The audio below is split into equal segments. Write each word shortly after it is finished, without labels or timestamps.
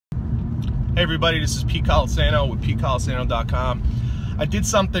Hey everybody, this is Pete Colasano with PeteColasano.com. I did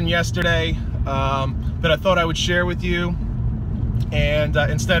something yesterday that I thought I would share with you, and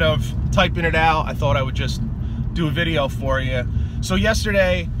instead of typing it out, I thought I would just do a video for you. So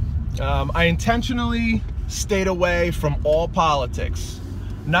yesterday, I intentionally stayed away from all politics.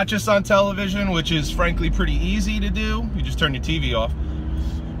 Not just on television, which is frankly pretty easy to do. You just turn your TV off.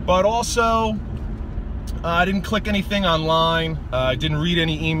 But also, I didn't click anything online. I didn't read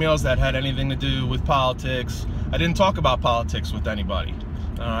any emails that had anything to do with politics. I didn't talk about politics with anybody.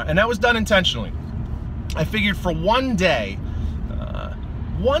 And that was done intentionally. I figured for one day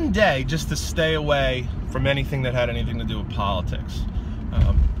just to stay away from anything that had anything to do with politics.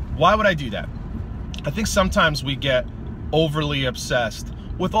 Why would I do that? I think sometimes we get overly obsessed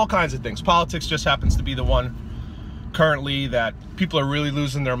with all kinds of things. Politics just happens to be the one currently that people are really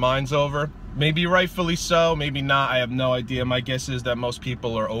losing their minds over. Maybe rightfully so, maybe not. I have no idea. My guess is that most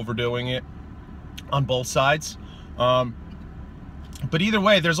people are overdoing it on both sides. But either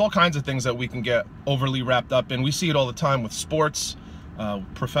way, there's all kinds of things that we can get overly wrapped up in. We see it all the time with sports,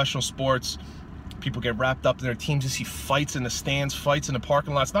 professional sports. People get wrapped up in their teams. You see fights in the stands, fights in the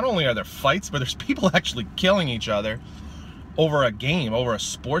parking lots. Not only are there fights, but there's people actually killing each other over a game, over a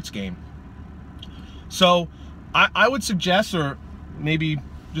sports game. So I would suggest, or maybe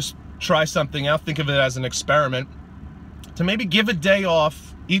just try something out, think of it as an experiment, to maybe give a day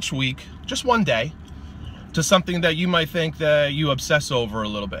off each week, just one day, to something that you might think that you obsess over a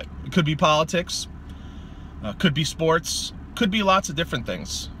little bit. It could be politics, could be sports, could be lots of different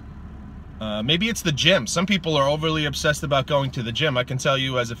things. Maybe it's the gym. Some people are overly obsessed about going to the gym. I can tell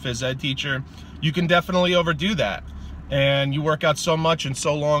you as a phys ed teacher, you can definitely overdo that. And you work out so much and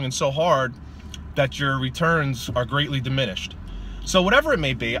so long and so hard that your returns are greatly diminished. So whatever it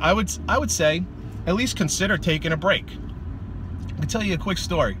may be, I would say at least consider taking a break. I can tell you a quick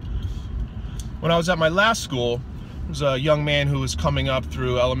story. When I was at my last school, there was a young man who was coming up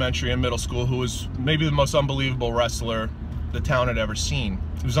through elementary and middle school who was maybe the most unbelievable wrestler the town had ever seen.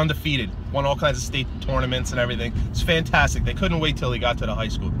 He was undefeated, won all kinds of state tournaments and everything. It's fantastic. They couldn't wait till he got to the high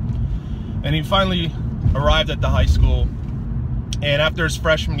school. And he finally arrived at the high school, and after his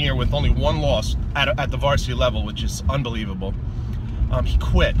freshman year with only one loss at the varsity level, which is unbelievable, he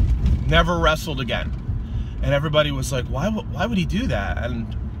quit, never wrestled again. And everybody was like, why would he do that?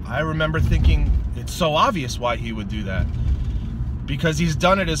 And I remember thinking, it's so obvious why he would do that. Because he's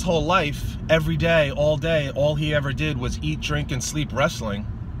done it his whole life, every day, all he ever did was eat, drink, and sleep wrestling.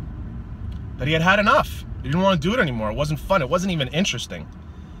 That he had had enough. He didn't want to do it anymore. It wasn't fun. It wasn't even interesting.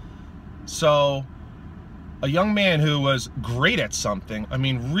 So a young man who was great at something, I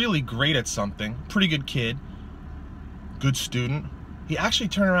mean really great at something, pretty good kid, good student, he actually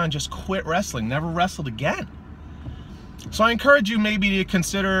turned around and just quit wrestling, never wrestled again. So I encourage you maybe to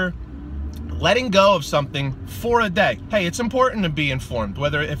consider letting go of something for a day. Hey, it's important to be informed.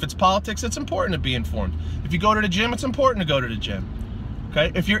 Whether if it's politics, it's important to be informed. If you go to the gym, it's important to go to the gym. Okay?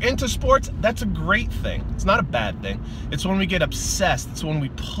 If you're into sports, that's a great thing. It's not a bad thing. It's when we get obsessed. It's when we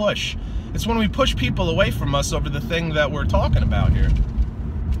push. It's when we push people away from us over the thing that we're talking about here.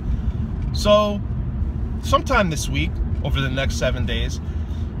 So sometime this week, over the next 7 days,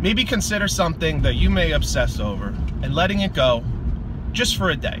 maybe consider something that you may obsess over and letting it go just for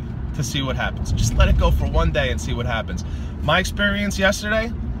a day to see what happens. Just let it go for one day and see what happens. My experience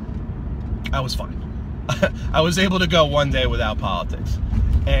yesterday, I was fine. I was able to go one day without politics.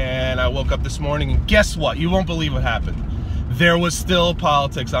 And I woke up this morning and guess what? You won't believe what happened. There was still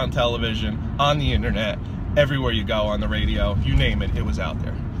politics on television, on the internet, everywhere you go, on the radio, you name it, it was out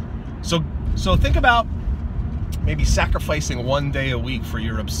there. So think about maybe sacrificing one day a week for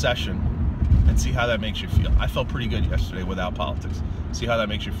your obsession and see how that makes you feel. I felt pretty good yesterday without politics. See how that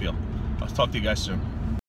makes you feel. I'll talk to you guys soon.